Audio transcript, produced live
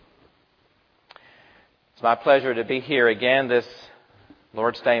It's my pleasure to be here again this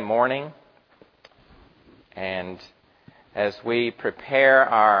Lord's Day morning. And as we prepare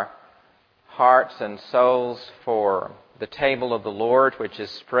our hearts and souls for the table of the Lord, which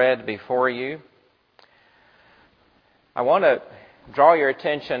is spread before you, I want to draw your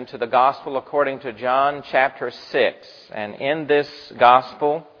attention to the Gospel according to John chapter 6. And in this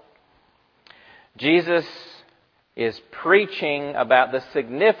Gospel, Jesus is preaching about the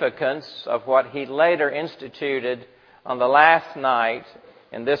significance of what He later instituted on the last night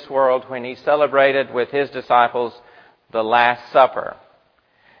in this world when He celebrated with His disciples the Last Supper.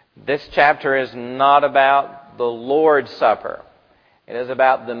 This chapter is not about the Lord's Supper. It is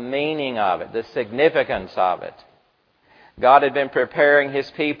about the meaning of it, the significance of it. God had been preparing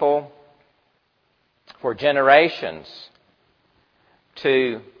His people for generations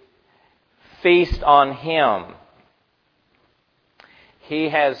to feast on Him. He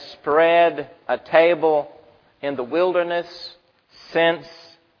has spread a table in the wilderness since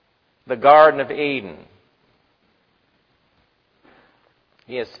the Garden of Eden.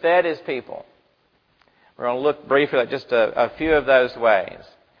 He has fed His people. We're going to look briefly at just a few of those ways.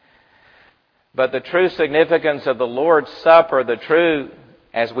 But the true significance of the Lord's Supper, the true,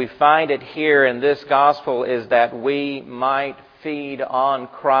 as we find it here in this Gospel, is that we might feed on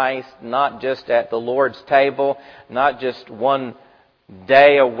Christ, not just at the Lord's table, not just one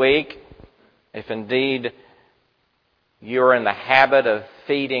day a week, if indeed you're in the habit of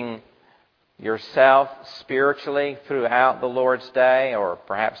feeding yourself spiritually throughout the Lord's day, or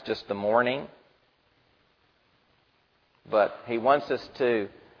perhaps just the morning. But He wants us to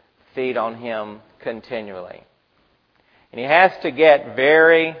feed on Him continually. And He has to get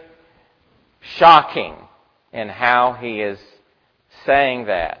very shocking in how He is saying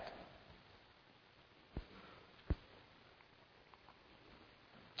that.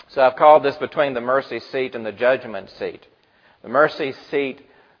 So I've called this between the mercy seat and the judgment seat. The mercy seat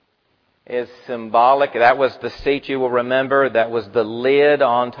is symbolic. That was the seat, you will remember, that was the lid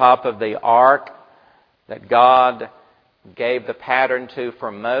on top of the ark that God gave the pattern to for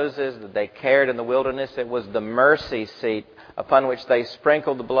Moses, that they carried in the wilderness. It was the mercy seat upon which they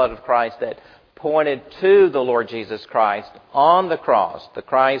sprinkled the blood of Christ that pointed to the Lord Jesus Christ on the cross, the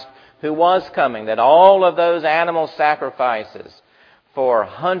Christ who was coming, that all of those animal sacrifices for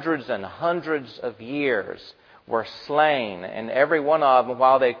hundreds and hundreds of years were slain, and every one of them,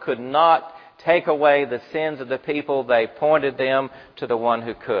 while they could not take away the sins of the people, they pointed them to the one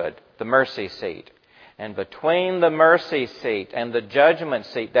who could, the mercy seat. And between the mercy seat and the judgment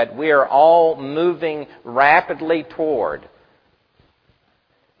seat that we are all moving rapidly toward,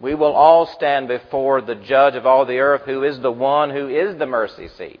 we will all stand before the judge of all the earth, who is the one who is the mercy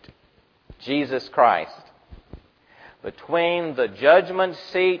seat, Jesus Christ. Between the judgment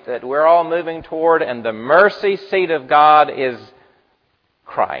seat that we're all moving toward and the mercy seat of God is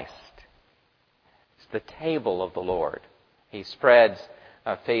Christ. It's the table of the Lord. He spreads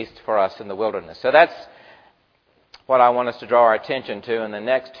a feast for us in the wilderness. So that's what I want us to draw our attention to in the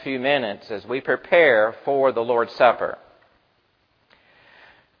next few minutes as we prepare for the Lord's Supper.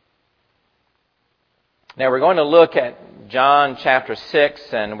 Now we're going to look at John chapter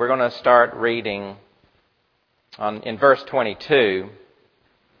 6, and we're going to start reading in verse 22.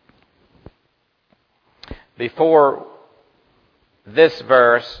 Before this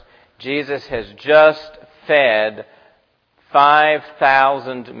verse, Jesus has just fed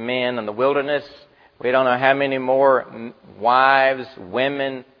 5,000 men in the wilderness. We don't know how many more wives,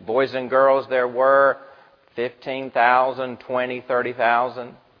 women, boys and girls there were. 15,000, 20,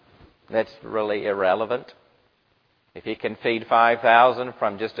 30,000. That's really irrelevant. If He can feed 5,000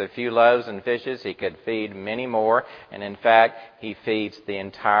 from just a few loaves and fishes, He could feed many more. And in fact, He feeds the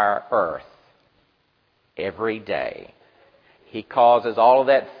entire earth every day. He causes all of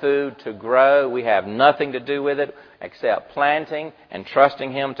that food to grow. We have nothing to do with it except planting and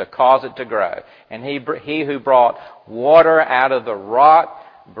trusting Him to cause it to grow. And He who brought water out of the rock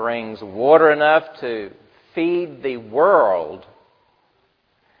brings water enough to feed the world.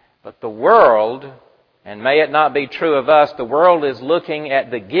 But the world, and may it not be true of us, the world is looking at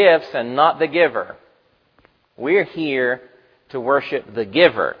the gifts and not the giver. We're here to worship the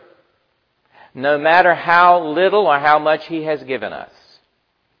giver, no matter how little or how much He has given us.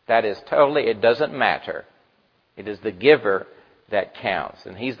 That is totally, it doesn't matter. It is the giver that counts,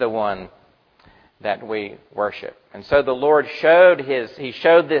 and He's the one that we worship. And so the Lord showed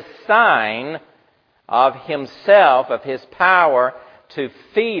this sign of Himself, of His power, to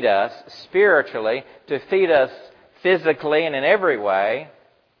feed us spiritually, to feed us physically and in every way,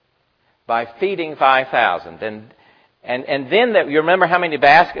 by feeding 5,000. And And then you remember how many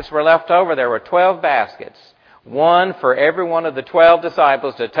baskets were left over? There were 12 baskets. One for every one of the 12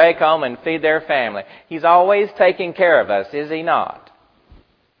 disciples to take home and feed their family. He's always taking care of us, is He not?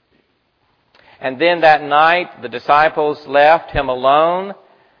 And then that night, the disciples left Him alone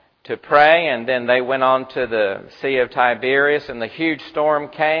to pray, and then they went on to the Sea of Tiberias, and the huge storm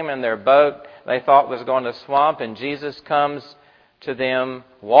came, and their boat they thought was going to swamp, and Jesus comes to them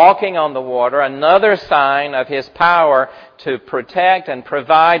walking on the water, another sign of His power to protect and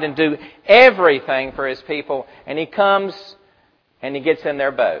provide and do everything for His people. And He comes and He gets in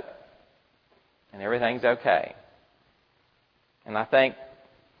their boat, and everything's okay. And I think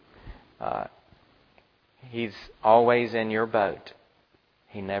He's always in your boat.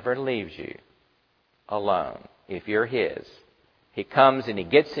 He never leaves you alone if you're His. He comes and He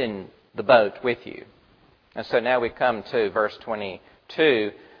gets in the boat with you. And so now we come to verse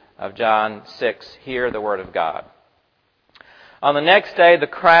 22 of John 6. Hear the word of God. On the next day, the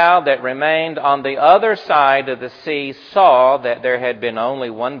crowd that remained on the other side of the sea saw that there had been only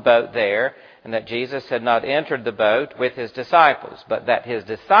one boat there, and that Jesus had not entered the boat with His disciples, but that His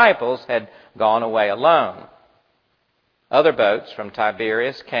disciples had gone away alone. Other boats from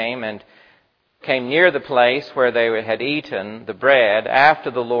Tiberias came near the place where they had eaten the bread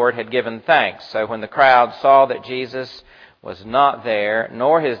after the Lord had given thanks. So when the crowd saw that Jesus was not there,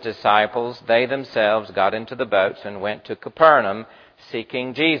 nor His disciples, they themselves got into the boats and went to Capernaum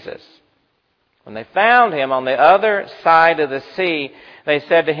seeking Jesus. When they found Him on the other side of the sea, they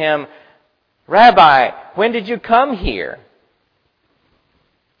said to Him, "Rabbi, when did you come here?"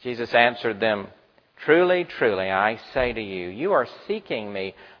 Jesus answered them, "Truly, truly, I say to you, you are seeking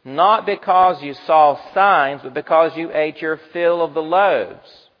Me, not because you saw signs, but because you ate your fill of the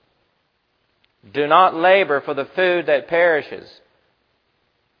loaves. Do not labor for the food that perishes,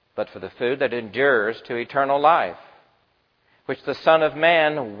 but for the food that endures to eternal life, which the Son of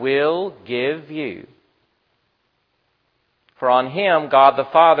Man will give you. For on Him God the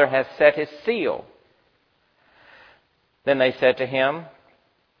Father has set His seal." Then they said to Him,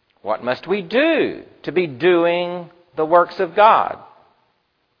 "What must we do to be doing the works of God?"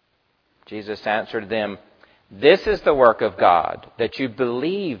 Jesus answered them, "This is the work of God, that you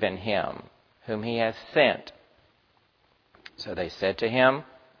believe in Him whom He has sent." So they said to Him,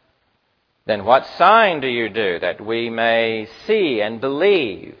 "Then what sign do you do that we may see and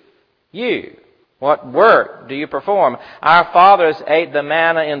believe you? What work do you perform? Our fathers ate the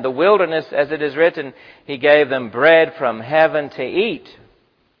manna in the wilderness, as it is written, He gave them bread from heaven to eat."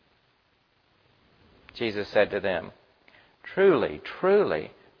 Jesus said to them, "Truly,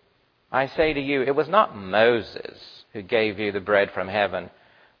 truly, I say to you, it was not Moses who gave you the bread from heaven,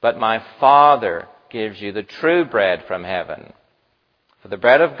 but my Father gives you the true bread from heaven. For the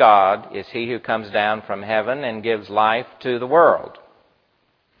bread of God is He who comes down from heaven and gives life to the world."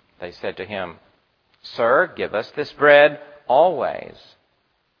 They said to Him, "Sir, give us this bread always."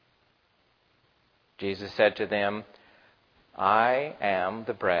 Jesus said to them, "I am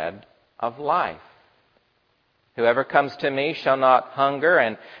the bread of life. Whoever comes to Me shall not hunger,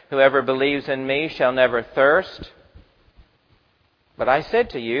 and whoever believes in Me shall never thirst. But I said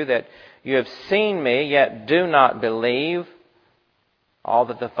to you that you have seen Me, yet do not believe. All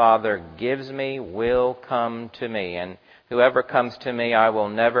that the Father gives Me will come to Me, and whoever comes to Me I will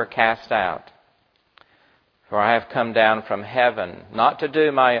never cast out. For I have come down from heaven, not to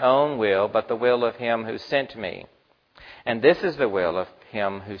do My own will, but the will of Him who sent Me. And this is the will of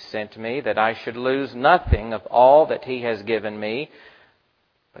Him who sent Me, that I should lose nothing of all that He has given Me,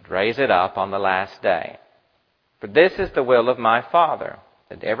 but raise it up on the last day. For this is the will of My Father,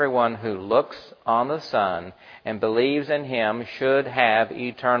 that everyone who looks on the Son and believes in Him should have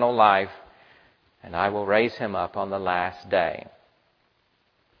eternal life, and I will raise him up on the last day."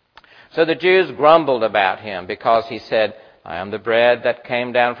 So the Jews grumbled about Him because He said, "I am the bread that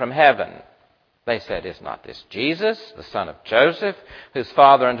came down from heaven." They said, "Is not this Jesus, the son of Joseph, whose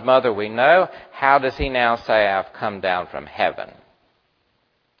father and mother we know? How does He now say, 'I have come down from heaven'?"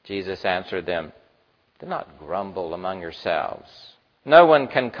 Jesus answered them, "Do not grumble among yourselves. No one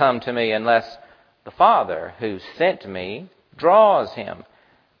can come to Me unless the Father who sent Me draws him,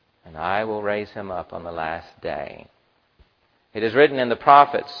 and I will raise him up on the last day. It is written in the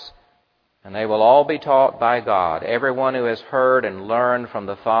prophets, and they will all be taught by God. Everyone who has heard and learned from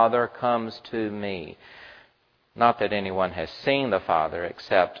the Father comes to Me. Not that anyone has seen the Father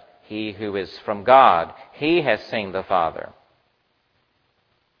except he who is from God. He has seen the Father.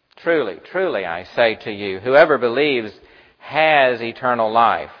 Truly, truly, I say to you, whoever believes has eternal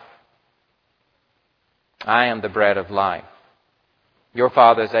life. I am the bread of life. Your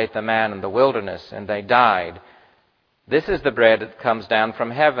fathers ate the manna in the wilderness, and they died. This is the bread that comes down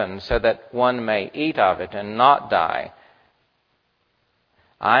from heaven, so that one may eat of it and not die.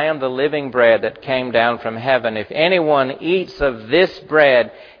 I am the living bread that came down from heaven. If anyone eats of this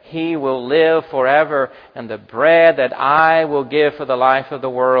bread, he will live forever. And the bread that I will give for the life of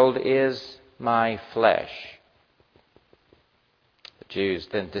the world is my flesh." The Jews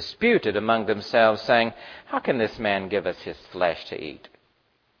then disputed among themselves, saying, "How can this man give us his flesh to eat?"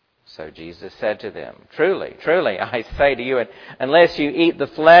 So Jesus said to them, "Truly, truly, I say to you, unless you eat the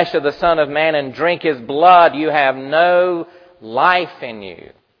flesh of the Son of Man and drink his blood, you have no life in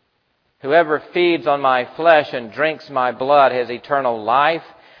you. Whoever feeds on my flesh and drinks my blood has eternal life,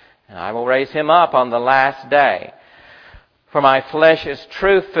 and I will raise him up on the last day. For my flesh is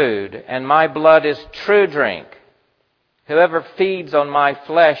true food, and my blood is true drink. Whoever feeds on my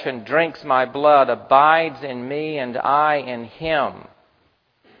flesh and drinks my blood abides in me, and I in him.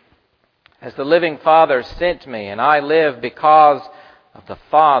 As the living Father sent me, and I live because of the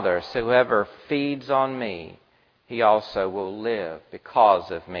Father, so whoever feeds on me, he also will live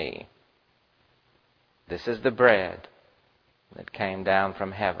because of me. This is the bread that came down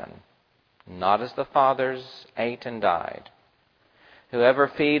from heaven, not as the fathers ate and died. Whoever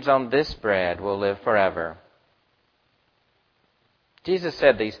feeds on this bread will live forever." Jesus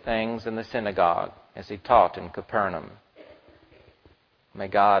said these things in the synagogue as he taught in Capernaum. May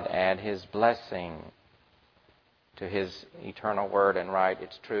God add his blessing to his eternal word and write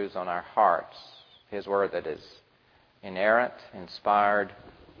its truths on our hearts. His word that is inerrant, inspired,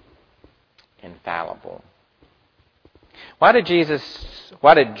 infallible. Why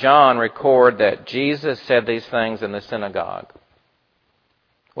did John record that Jesus said these things in the synagogue?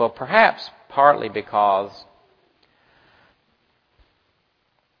 Well, perhaps partly because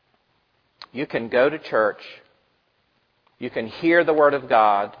you can go to church, you can hear the Word of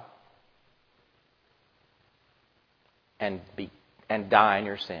God, and die in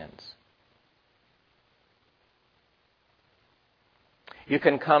your sins. You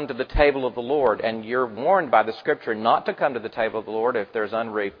can come to the table of the Lord, and you're warned by the Scripture not to come to the table of the Lord if there's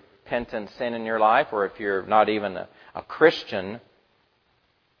unrepentant sin in your life, or if you're not even a Christian,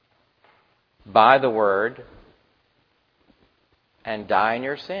 by the Word, and die in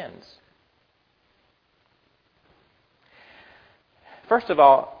your sins. First of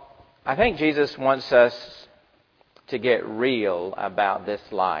all, I think Jesus wants us to get real about this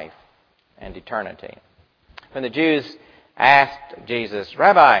life and eternity. When the Jews asked Jesus,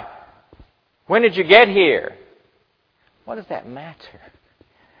 "Rabbi, when did you get here?" What does that matter?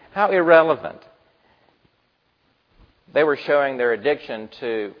 How irrelevant. They were showing their addiction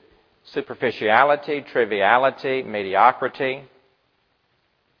to superficiality, triviality, mediocrity,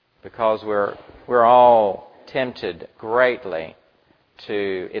 because we're all tempted greatly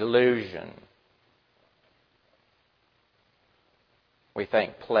to illusion. We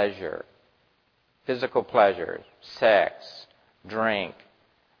think pleasure, physical pleasure, sex, drink,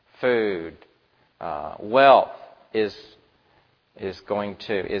 food, wealth is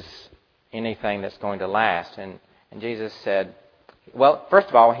anything that's going to last. And Jesus said, well, first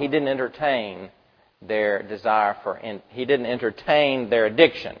of all, he didn't entertain their desire he didn't entertain their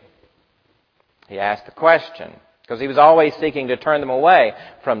addiction. He asked the question, because he was always seeking to turn them away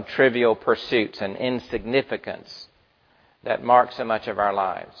from trivial pursuits and insignificance that mark so much of our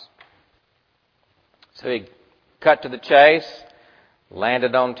lives. So he cut to the chase,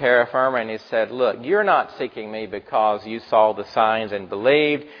 landed on terra firma, and he said, "Look, you're not seeking me because you saw the signs and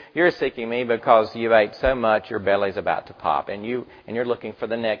believed. You're seeking me because you ate so much your belly's about to pop, and you're looking for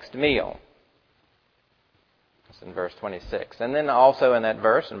the next meal." That's in verse 26. And then also in that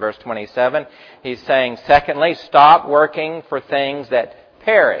verse, in verse 27, he's saying, secondly, stop working for things that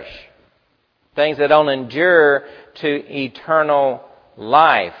perish, things that don't endure to eternal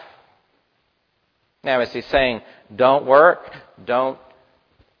life. Now, is he saying, don't work, don't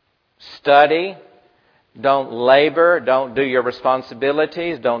study, don't labor, don't do your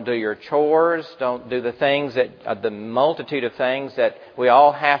responsibilities, don't do your chores, don't do the things the multitude of things that we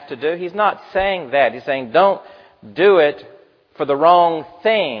all have to do? He's not saying that. He's saying, don't do it for the wrong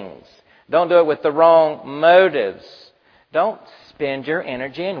things. Don't do it with the wrong motives. Don't spend your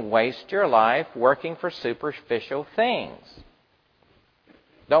energy and waste your life working for superficial things.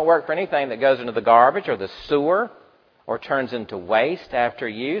 Don't work for anything that goes into the garbage or the sewer or turns into waste after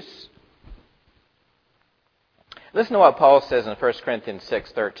use. Listen to what Paul says in 1 Corinthians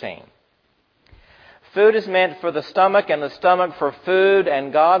 6:13. Food is meant for the stomach and the stomach for food,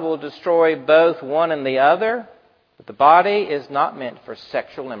 and God will destroy both one and the other. But the body is not meant for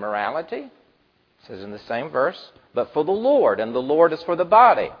sexual immorality, it says in the same verse, but for the Lord, and the Lord is for the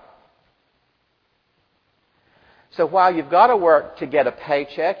body. So while you've got to work to get a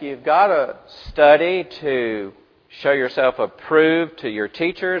paycheck, you've got to study to show yourself approved to your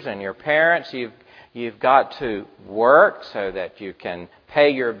teachers and your parents, you've got to work so that you can pay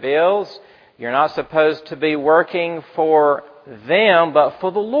your bills. You're not supposed to be working for them, but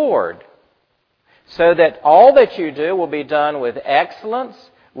for the Lord. So that all that you do will be done with excellence,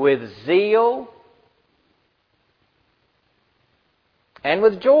 with zeal, and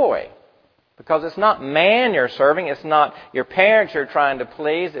with joy. Because it's not man you're serving, it's not your parents you're trying to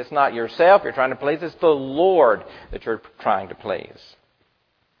please, it's not yourself you're trying to please, it's the Lord that you're trying to please.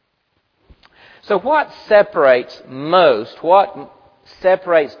 So what separates the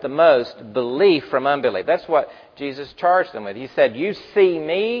most belief from unbelief? That's what Jesus charged them with. He said, you see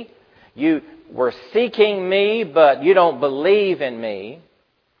me, you were seeking me, but you don't believe in me.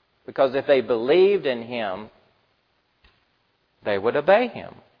 Because if they believed in Him, they would obey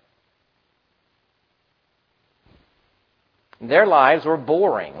Him. Their lives were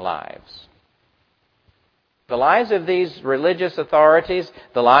boring lives. The lives of these religious authorities,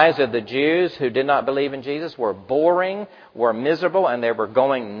 the lives of the Jews who did not believe in Jesus were boring, were miserable, and they were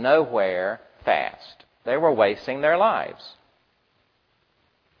going nowhere fast. They were wasting their lives.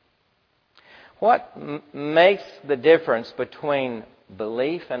 What makes the difference between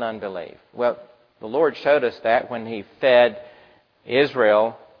belief and unbelief? Well, the Lord showed us that when He fed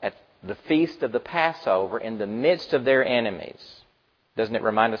Israel at the feast of the Passover in the midst of their enemies. Doesn't it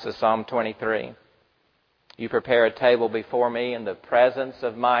remind us of Psalm 23? You prepare a table before me in the presence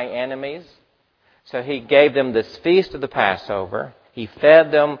of my enemies. So He gave them this feast of the Passover. He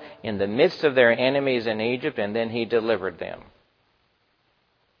fed them in the midst of their enemies in Egypt, and then He delivered them.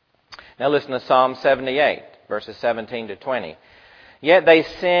 Now listen to Psalm 78, verses 17 to 20. Yet they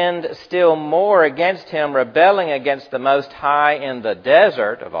sinned still more against Him, rebelling against the Most High in the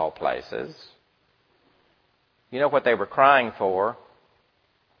desert, of all places. You know what they were crying for?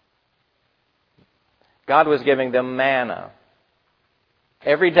 God was giving them manna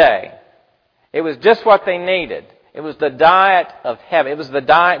every day. It was just what they needed. It was the diet of heaven. It was the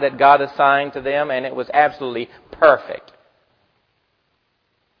diet that God assigned to them, and it was absolutely perfect.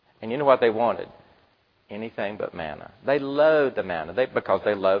 And you know what they wanted? Anything but manna. They loathed the manna because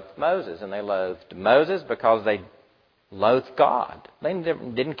they loathed Moses. And they loathed Moses because they loathed God. They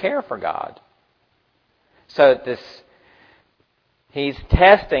didn't care for God. So He's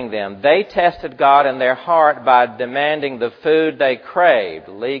testing them. They tested God in their heart by demanding the food they craved.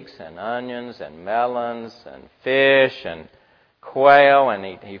 Leeks and onions and melons and fish and quail. And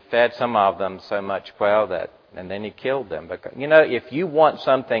He fed some of them so much quail and then He killed them. Because, you know, if you want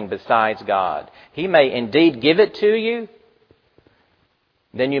something besides God, He may indeed give it to you.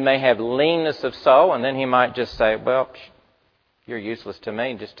 Then you may have leanness of soul, and then He might just say, well, you're useless to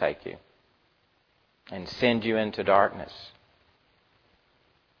me, just take you. And send you into darkness.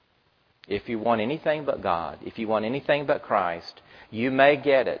 If you want anything but God, if you want anything but Christ, you may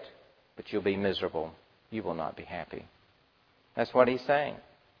get it, but you'll be miserable. You will not be happy. That's what He's saying.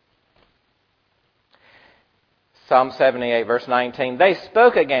 Psalm 78, verse 19, they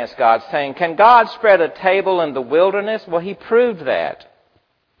spoke against God, saying, can God spread a table in the wilderness? Well, He proved that.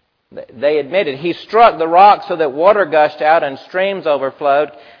 They admitted, He struck the rock so that water gushed out and streams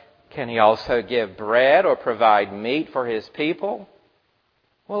overflowed. Can He also give bread or provide meat for His people?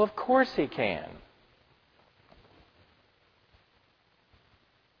 Well, of course He can.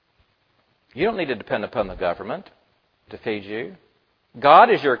 You don't need to depend upon the government to feed you. God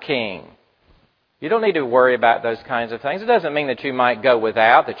is your king. You don't need to worry about those kinds of things. It doesn't mean that you might go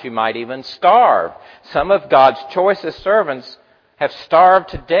without, that you might even starve. Some of God's choicest servants have starved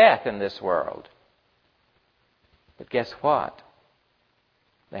to death in this world. But guess what?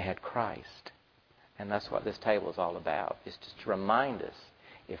 They had Christ. And that's what this table is all about, is just to remind us,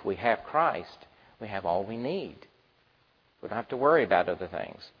 if we have Christ, we have all we need. We don't have to worry about other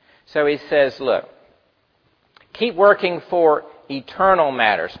things. So He says, look, keep working for eternal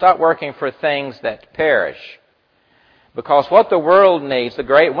matters. Stop working for things that perish. Because what the world needs,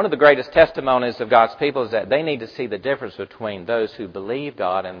 one of the greatest testimonies of God's people is that they need to see the difference between those who believe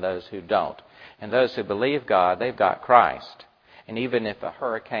God and those who don't. And those who believe God, they've got Christ. And even if a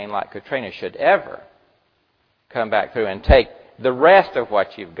hurricane like Katrina should ever come back through and take the rest of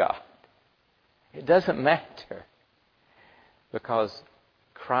what you've got, it doesn't matter. Because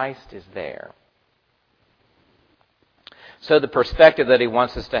Christ is there. So the perspective that He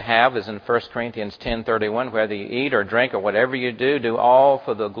wants us to have is in 1 Corinthians 10:31, whether you eat or drink or whatever you do, do all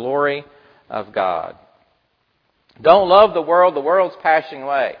for the glory of God. Don't love the world. The world's passing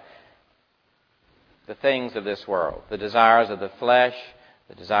away. The things of this world, the desires of the flesh,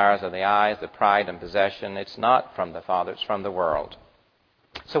 the desires of the eyes, the pride and possession. It's not from the Father, it's from the world.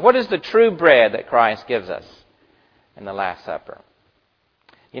 So what is the true bread that Christ gives us in the Last Supper?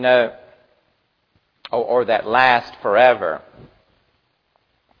 You know, or that lasts forever.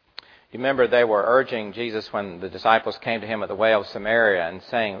 You remember they were urging Jesus when the disciples came to him at the well of Samaria and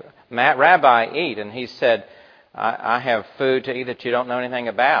saying, Rabbi, eat. And he said, I have food to eat that you don't know anything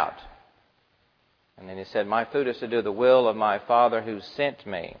about. And then he said, my food is to do the will of my Father who sent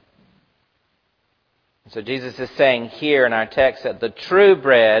me. And so Jesus is saying here in our text that the true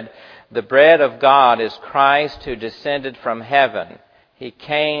bread, the bread of God, is Christ who descended from heaven. He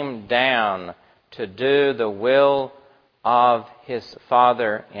came down to do the will of His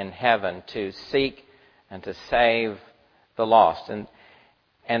Father in heaven, to seek and to save the lost. And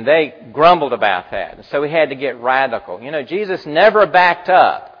they grumbled about that. And so He had to get radical. You know, Jesus never backed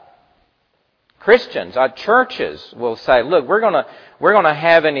up. Christians, our churches will say, look, we're going to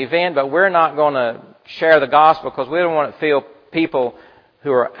have an event, but we're not going to share the gospel because we don't want to feel people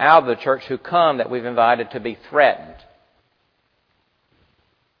who are out of the church who come that we've invited to be threatened.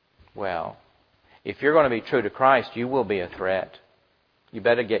 Well, if you're going to be true to Christ, you will be a threat. You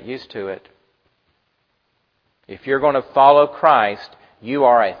better get used to it. If you're going to follow Christ, you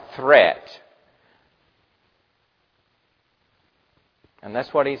are a threat. And that's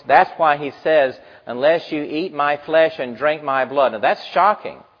why He says, unless you eat my flesh and drink my blood. Now that's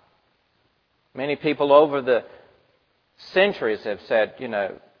shocking. Many people over the centuries have said, you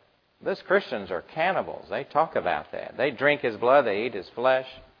know, those Christians are cannibals. They talk about that. They drink His blood, they eat His flesh.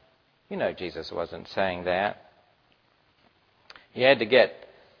 You know Jesus wasn't saying that. He had to get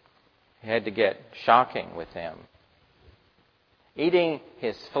shocking with them. Eating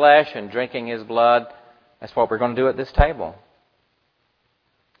His flesh and drinking His blood, that's what we're going to do at this table.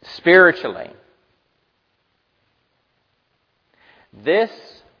 Spiritually.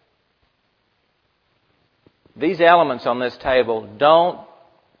 These elements on this table don't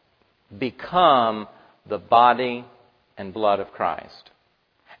become the body and blood of Christ.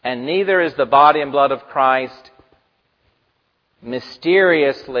 And neither is the body and blood of Christ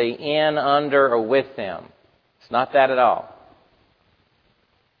mysteriously in, under, or with them. It's not that at all.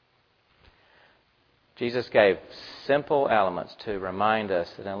 Jesus gave simple elements to remind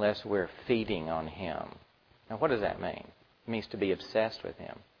us that unless we're feeding on Him. Now what does that mean? It means to be obsessed with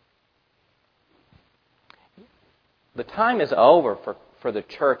Him. The time is over for the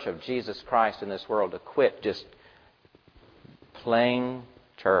church of Jesus Christ in this world to quit just playing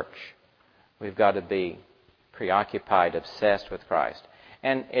church. We've got to be preoccupied, obsessed with Christ.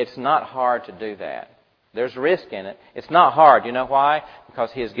 And it's not hard to do that. There's risk in it. It's not hard. You know why?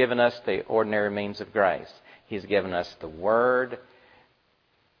 Because He has given us the ordinary means of grace. He's given us the Word,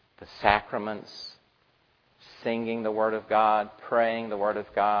 the sacraments, singing the Word of God, praying the Word of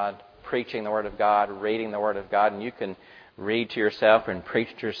God, preaching the Word of God, reading the Word of God. And you can read to yourself and preach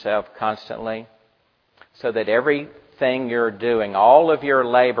to yourself constantly so that everything you're doing, all of your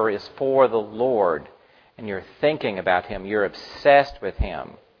labor is for the Lord. And you're thinking about Him. You're obsessed with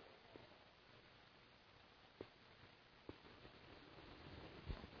Him.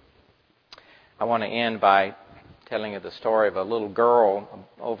 I want to end by telling you the story of a little girl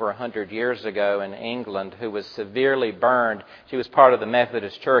over 100 years ago in England who was severely burned. She was part of the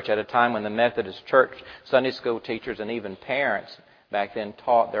Methodist Church at a time when the Methodist Church, Sunday school teachers, and even parents back then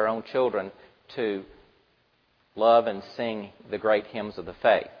taught their own children to love and sing the great hymns of the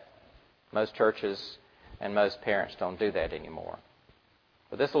faith. Most churches and most parents don't do that anymore.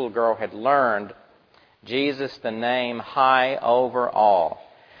 But this little girl had learned Jesus, the name high over all.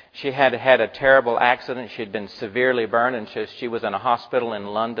 She had had a terrible accident. She had been severely burned, and she was in a hospital in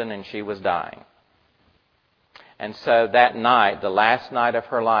London, and she was dying. And so that night, the last night of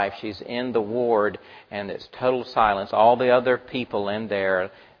her life, she's in the ward, and it's total silence. All the other people in there,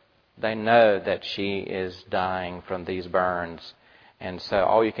 they know that she is dying from these burns. And so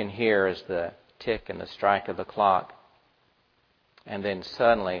all you can hear is the tick and the strike of the clock. And then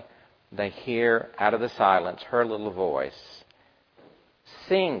suddenly, they hear out of the silence her little voice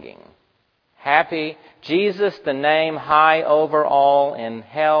singing, happy, Jesus, the name high over all, in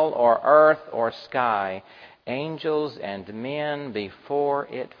hell or earth or sky, angels and men before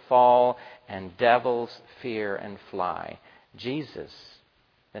it fall, and devils fear and fly. Jesus,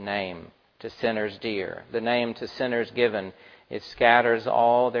 the name to sinners dear, the name to sinners given, it scatters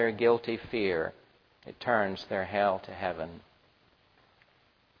all their guilty fear, it turns their hell to heaven.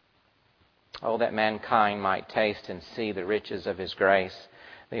 Oh, that mankind might taste and see the riches of His grace.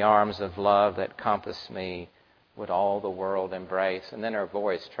 The arms of love that compass me would all the world embrace. And then her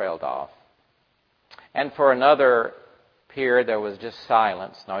voice trailed off. And for another appeared, there was just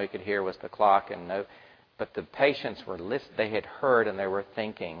silence, and all you could hear was the clock. But the patients were listening. They had heard and they were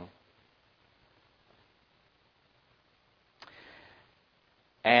thinking.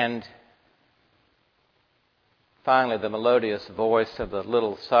 And finally, the melodious voice of the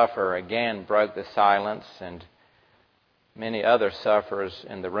little sufferer again broke the silence, and many other sufferers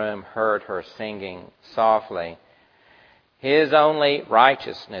in the room heard her singing softly, "His only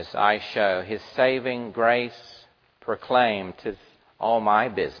righteousness I show, His saving grace proclaim. 'Tis all my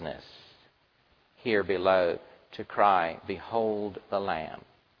business here below to cry, Behold the Lamb.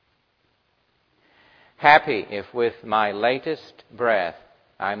 Happy if with my latest breath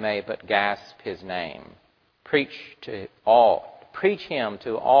I may but gasp His name. Preach Him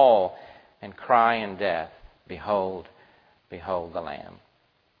to all, and cry in death, Behold, behold the Lamb."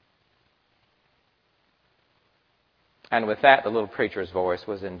 And with that, the little preacher's voice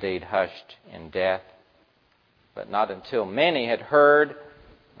was indeed hushed in death, but not until many had heard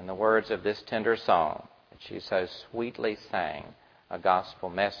in the words of this tender song that she so sweetly sang, a gospel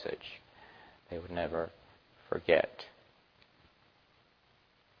message they would never forget.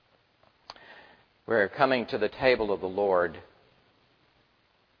 We're coming to the table of the Lord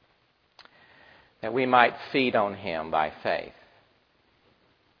that we might feed on Him by faith.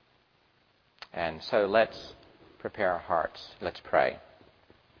 And so let's prepare our hearts. Let's pray.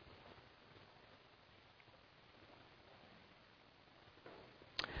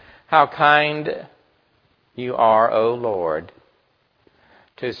 How kind You are, O Lord,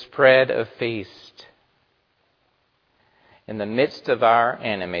 to spread a feast in the midst of our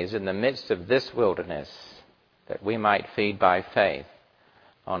enemies, in the midst of this wilderness, that we might feed by faith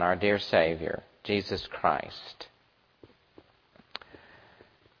on our dear Savior, Jesus Christ,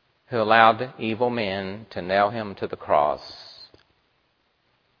 who allowed evil men to nail Him to the cross,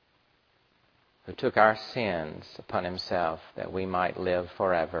 who took our sins upon Himself that we might live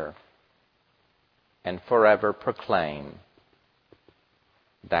forever and forever proclaim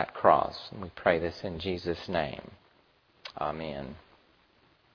that cross. And we pray this in Jesus' name. Amen.